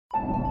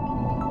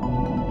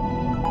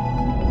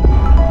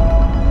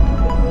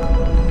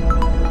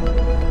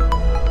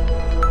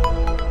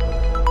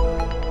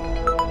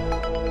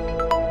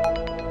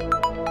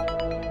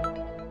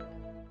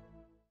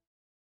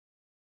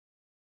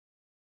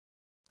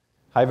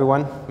Hi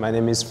everyone, my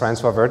name is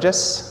François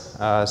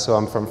Vergès. So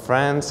I'm from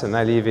France and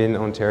I live in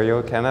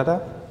Ontario,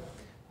 Canada.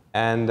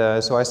 And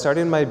so I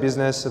started my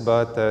business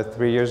about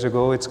 3 years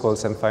ago. It's called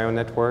Semfio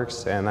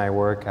Networks and I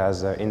work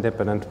as an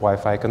independent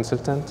Wi-Fi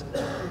consultant.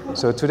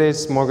 So today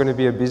it's more going to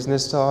be a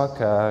business talk,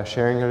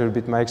 sharing a little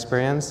bit my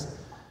experience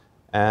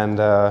and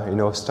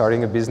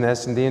starting a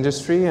business in the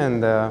industry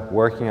and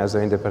working as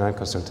an independent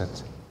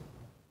consultant.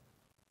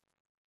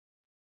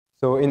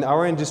 So in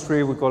our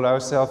industry, we call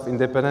ourselves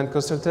independent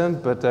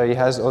consultant, but it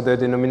has other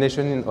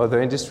denomination in other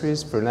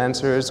industries,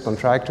 freelancers,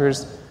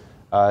 contractors,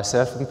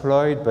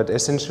 self-employed, but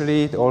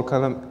essentially it all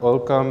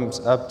comes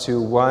up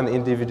to one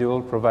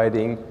individual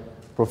providing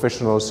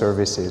professional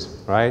services,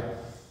 right?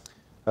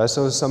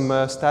 So some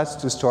stats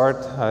to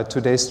start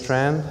today's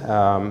trend.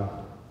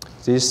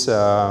 This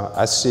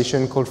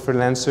association called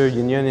Freelancer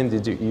Union in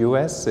the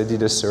US, they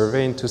did a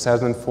survey in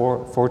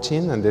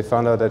 2014 and they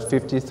found out that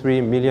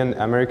 53 million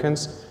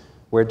Americans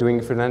were doing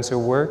freelancer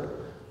work,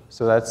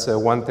 so that's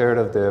 1/3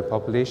 of the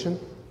population.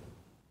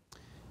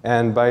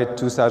 And by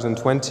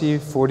 2020,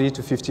 40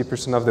 to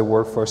 50% of the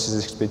workforce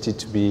is expected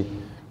to be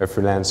a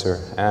freelancer.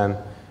 And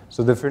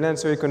so the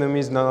freelancer economy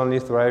is not only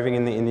thriving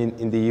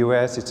in the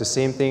US, it's the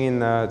same thing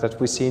that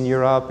we see in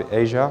Europe,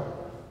 Asia.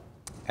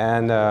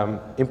 And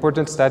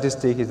important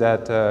statistic is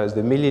that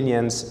the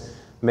millennials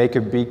make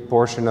a big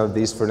portion of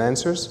these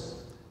freelancers.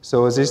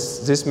 So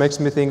this makes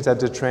me think that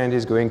the trend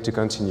is going to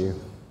continue.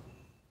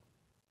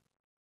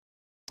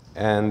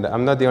 And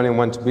I'm not the only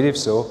one to believe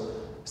so.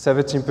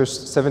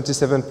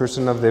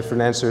 77% of the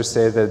freelancers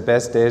say that the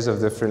best days of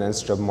the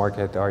freelance job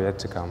market are yet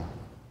to come.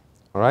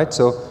 All right,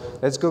 so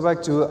let's go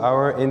back to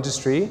our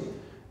industry.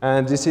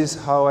 And this is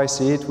how I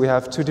see it. We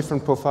have two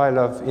different profiles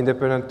of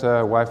independent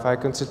Wi-Fi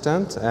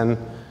consultant. And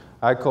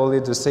I call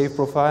it the safe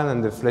profile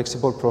and the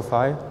flexible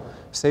profile.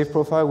 Safe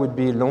profile would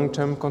be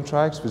long-term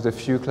contracts with a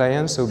few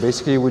clients. So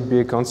basically it would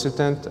be a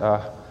consultant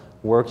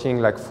working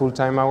like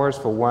full-time hours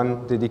for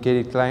one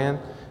dedicated client.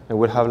 And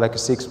would have like a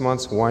 6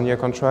 months, 1 year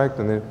contract,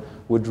 and then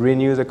would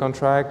renew the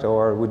contract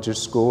or would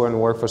just go and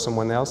work for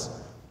someone else.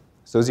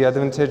 So the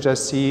advantage I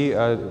see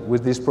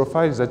with this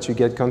profile is that you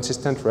get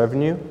consistent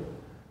revenue.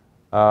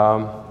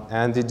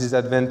 And the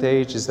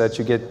disadvantage is that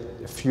you get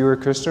fewer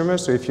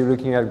customers. So if you're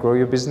looking at grow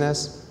your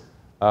business,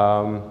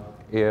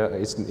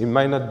 it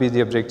might not be the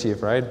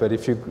objective, right? But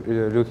if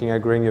you're looking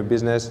at growing your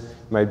business,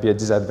 it might be a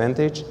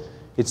disadvantage.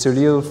 It's a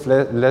little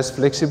less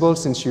flexible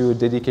since you're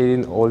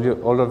dedicating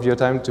all of your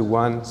time to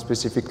one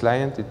specific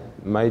client. It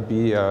might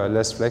be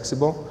less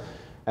flexible.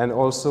 And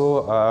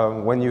also,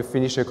 when you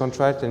finish a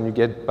contract and you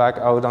get back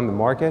out on the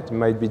market, it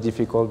might be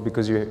difficult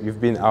because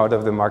you've been out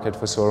of the market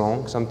for so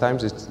long.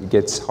 Sometimes it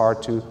gets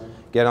hard to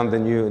get on the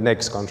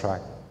next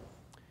contract.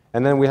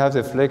 And then we have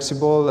the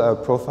flexible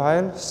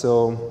profile.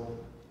 So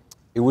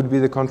it would be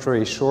the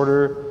contrary,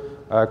 shorter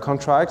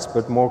contracts,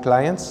 but more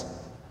clients,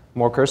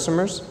 more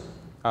customers.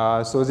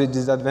 So the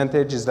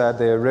disadvantage is that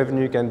the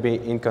revenue can be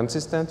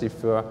inconsistent.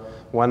 If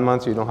 1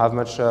 month you don't have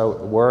much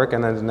work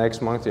and then the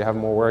next month you have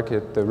more work,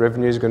 the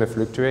revenue is going to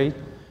fluctuate.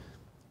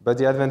 But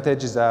the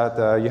advantage is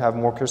that you have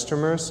more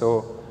customers,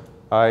 so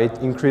it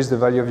increases the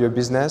value of your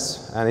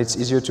business and it's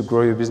easier to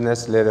grow your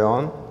business later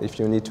on if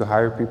you need to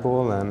hire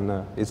people and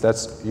if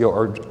that's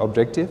your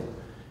objective.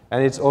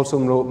 And it's also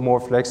more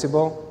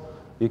flexible.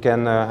 You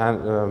can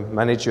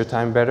manage your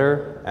time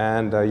better,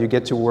 and you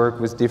get to work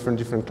with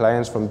different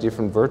clients from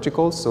different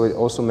verticals, so it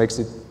also makes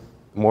it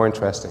more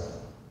interesting.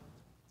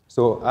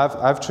 So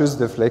I've chosen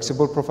the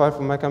flexible profile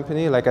for my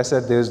company. Like I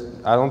said,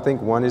 I don't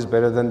think one is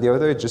better than the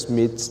other, it just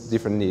meets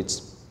different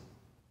needs.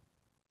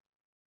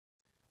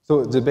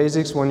 So the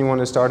basics when you want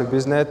to start a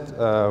business,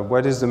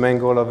 what is the main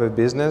goal of a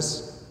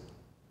business?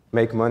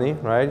 Make money,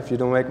 right? If you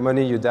don't make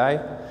money, you die.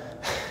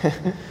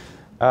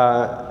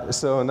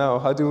 So now,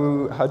 how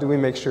do we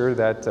make sure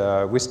that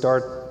we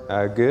start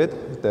good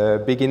at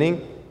the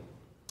beginning?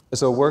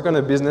 So work on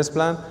a business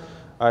plan.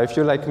 If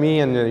you're like me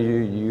and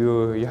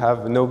you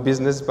have no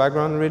business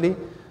background really,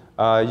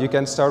 you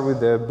can start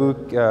with a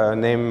book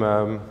named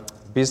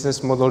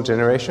Business Model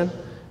Generation,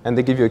 and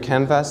they give you a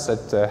canvas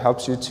that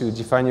helps you to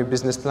define your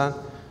business plan.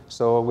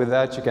 So with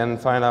that, you can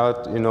find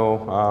out,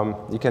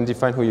 you can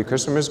define who your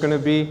customer is going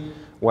to be,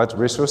 what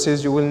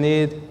resources you will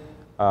need,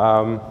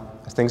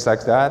 things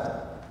like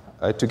that.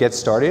 To get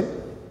started.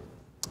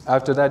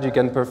 After that, you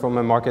can perform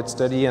a market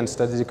study and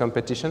study the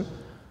competition.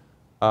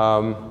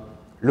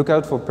 Look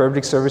out for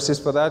public services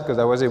for that, because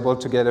I was able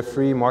to get a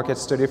free market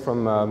study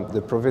from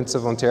the province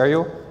of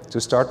Ontario to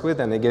start with,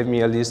 and they gave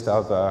me a list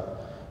of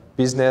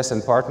business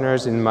and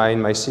partners in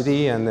my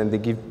city, and then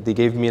they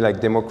gave me like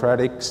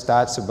democratic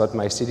stats about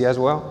my city as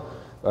well,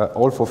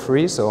 all for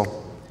free, so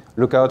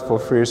look out for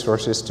free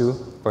resources too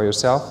for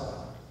yourself.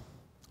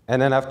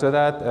 And then after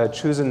that,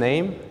 choose a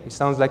name. It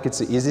sounds like it's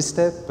an easy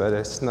step, but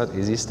it's not an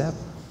easy step.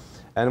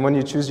 And when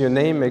you choose your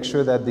name, make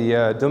sure that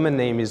the domain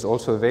name is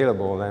also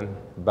available and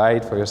buy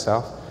it for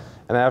yourself.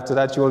 And after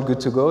that, you're all good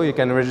to go. You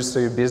can register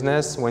your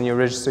business. When you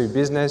register your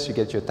business, you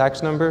get your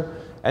tax number,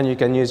 and you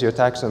can use your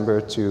tax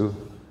number to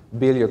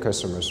bill your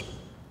customers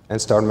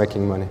and start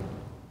making money.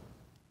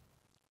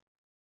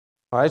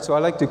 All right, so I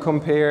like to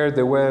compare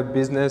the way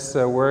business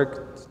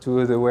works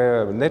to the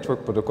way a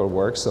network protocol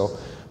works. So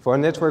for a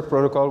network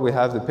protocol, we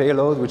have the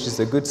payload, which is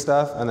the good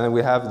stuff, and then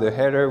we have the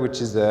header,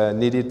 which is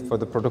needed for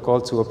the protocol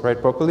to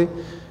operate properly.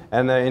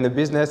 And in a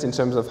business, in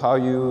terms of how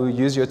you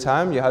use your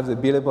time, you have the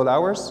billable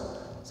hours,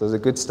 so the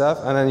good stuff,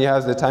 and then you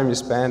have the time you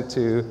spend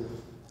to,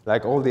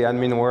 like all the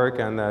admin work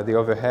and the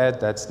overhead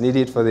that's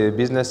needed for the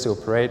business to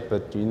operate,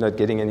 but you're not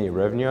getting any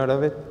revenue out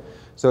of it.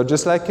 So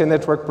just like a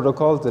network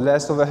protocol, the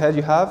less overhead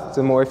you have,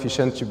 the more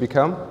efficient you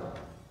become,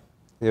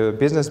 your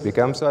business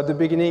becomes. So at the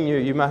beginning,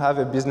 you might have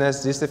a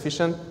business this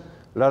efficient,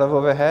 a lot of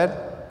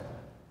overhead.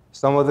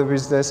 Some of the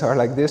businesses are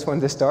like this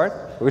when they start,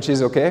 which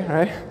is okay,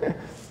 right?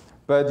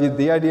 But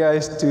the idea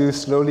is to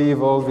slowly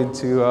evolve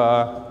into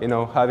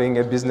having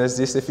a business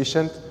this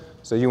efficient.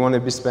 So you want to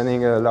be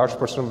spending a large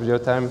portion of your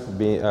time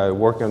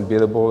working on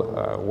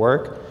billable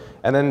work.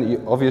 And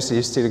then obviously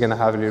you're still going to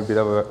have a little bit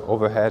of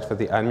overhead for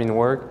the admin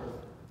work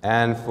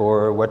and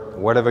for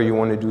whatever you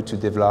want to do to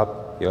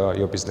develop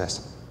your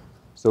business.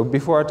 So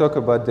before I talk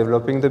about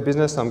developing the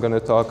business, I'm going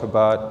to talk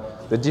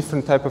about the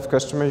different type of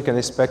customer you can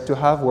expect to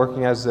have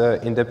working as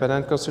an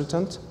independent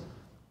consultant.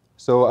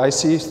 So I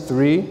see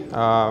three,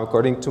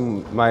 according to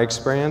my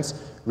experience: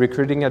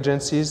 recruiting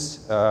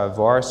agencies,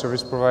 VAR,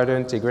 service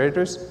provider,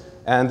 integrators,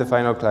 and the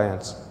final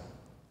clients.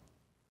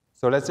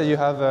 So let's say you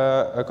have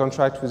a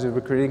contract with a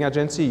recruiting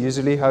agency.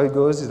 Usually how it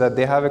goes is that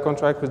they have a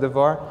contract with the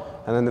VAR,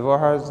 and then the VAR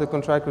has the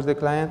contract with the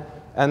client,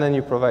 and then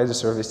you provide the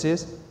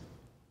services.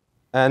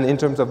 And in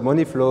terms of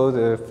money flow,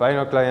 the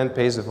final client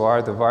pays the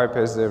VAR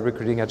pays the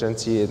recruiting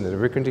agency, and the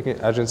recruiting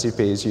agency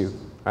pays you,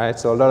 right?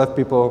 So a lot of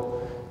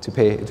people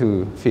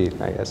to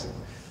feed, I guess.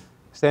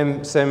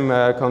 Same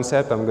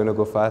concept. I'm going to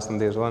go fast on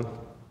this one.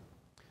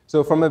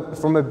 So from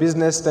a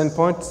business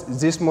standpoint,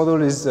 this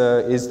model is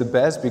the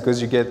best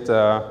because you get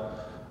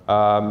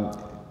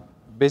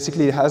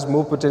basically it has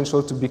more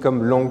potential to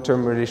become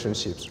long-term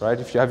relationships, right?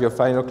 If you have your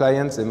final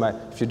clients,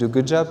 if you do a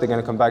good job, they're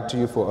going to come back to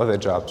you for other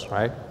jobs,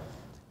 right?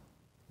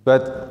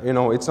 But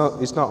it's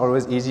not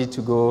always easy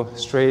to go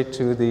straight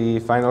to the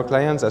final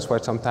clients. That's why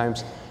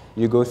sometimes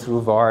you go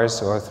through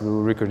VARs or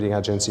through recruiting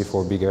agency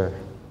for bigger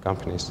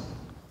companies.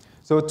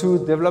 So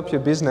to develop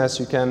your business,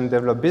 you can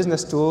develop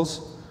business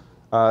tools.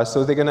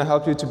 So they're going to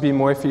help you to be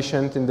more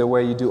efficient in the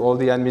way you do all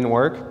the admin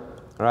work,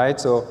 right?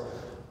 So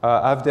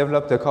I've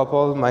developed a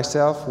couple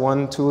myself.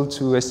 One tool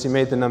to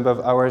estimate the number of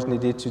hours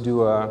needed to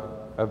do a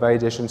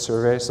validation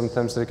survey.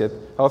 Sometimes I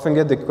often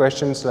get the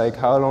questions like,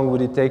 how long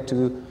would it take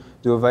to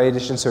do a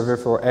validation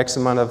survey for X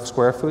amount of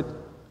square foot?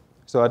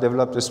 So I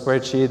developed a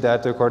spreadsheet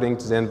that, according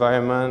to the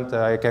environment,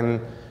 I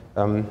can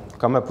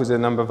come up with a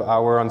number of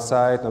hours on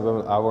site, number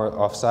of hours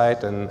off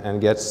site,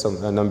 and get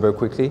a number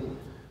quickly.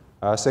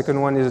 Second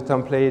one is a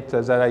template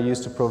that I use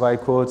to provide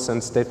quotes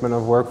and statement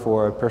of work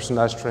for a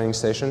personalized training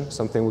session,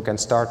 something we can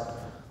start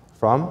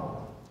from.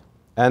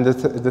 And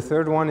the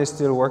third one is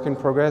still work in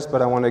progress,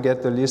 but I want to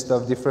get the list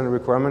of different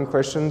requirement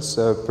questions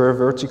per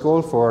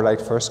vertical for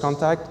like first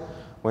contact.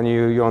 When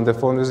you're on the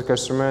phone with a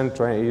customer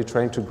and you're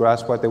trying to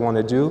grasp what they want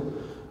to do,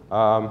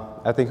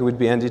 I think it would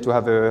be handy to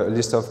have a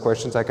list of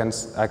questions I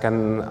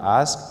can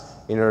ask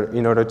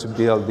in order to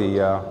build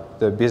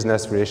the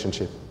business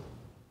relationship.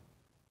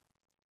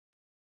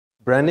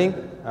 Branding.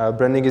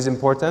 Branding is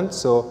important.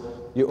 So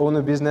you own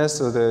a business,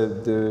 so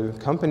the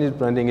company's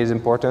branding is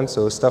important.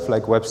 So stuff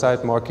like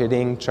website,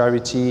 marketing,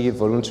 charity,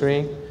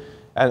 volunteering.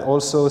 And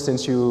also,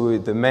 since you're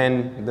the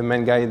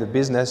main guy in the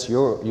business,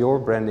 your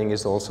branding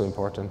is also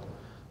important.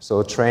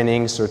 So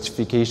training,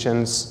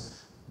 certifications,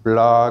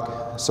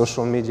 blog,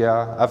 social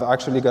media. I've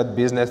actually got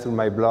business through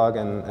my blog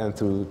and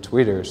through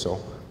Twitter, so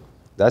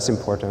that's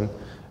important.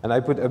 And I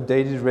put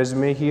updated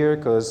resume here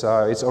because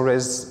it's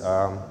always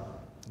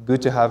good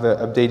to have an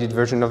updated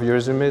version of your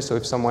resume. So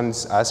if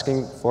someone's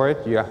asking for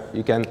it,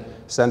 you can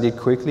send it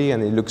quickly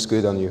and it looks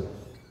good on you.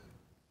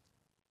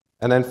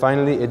 And then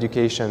finally,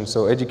 education.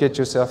 So educate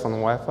yourself on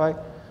Wi-Fi.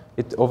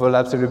 It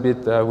overlaps a little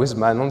bit with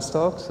Manon's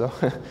talk, so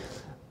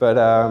but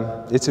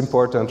it's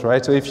important,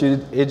 right? So if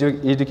you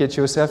educate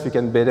yourself, you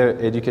can better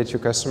educate your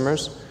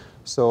customers.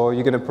 So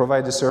you're going to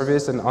provide the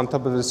service, and on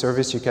top of the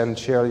service, you can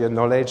share your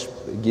knowledge,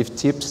 give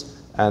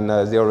tips, and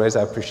they always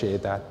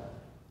appreciate that.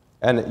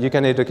 And you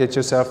can educate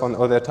yourself on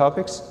other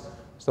topics.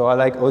 So I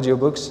like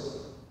audiobooks.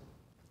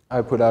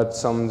 I put out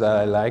some that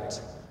I liked,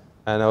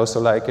 and I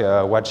also like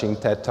watching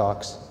TED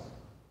Talks.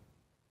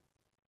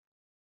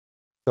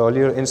 So a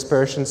little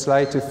inspiration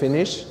slide to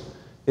finish.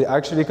 It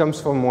actually comes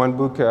from one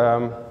book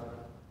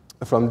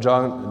from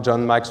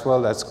John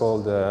Maxwell that's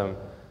called I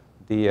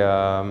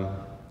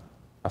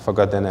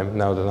forgot the name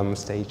now that I'm on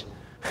stage.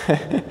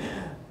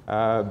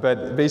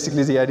 But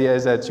basically the idea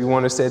is that you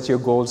want to set your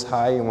goals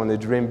high, you want to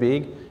dream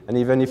big, and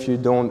even if you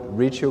don't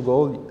reach your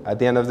goal, at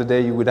the end of the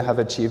day you would have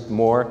achieved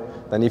more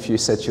than if you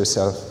set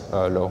yourself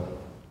low.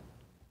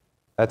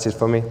 That's it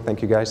for me.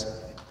 Thank you guys.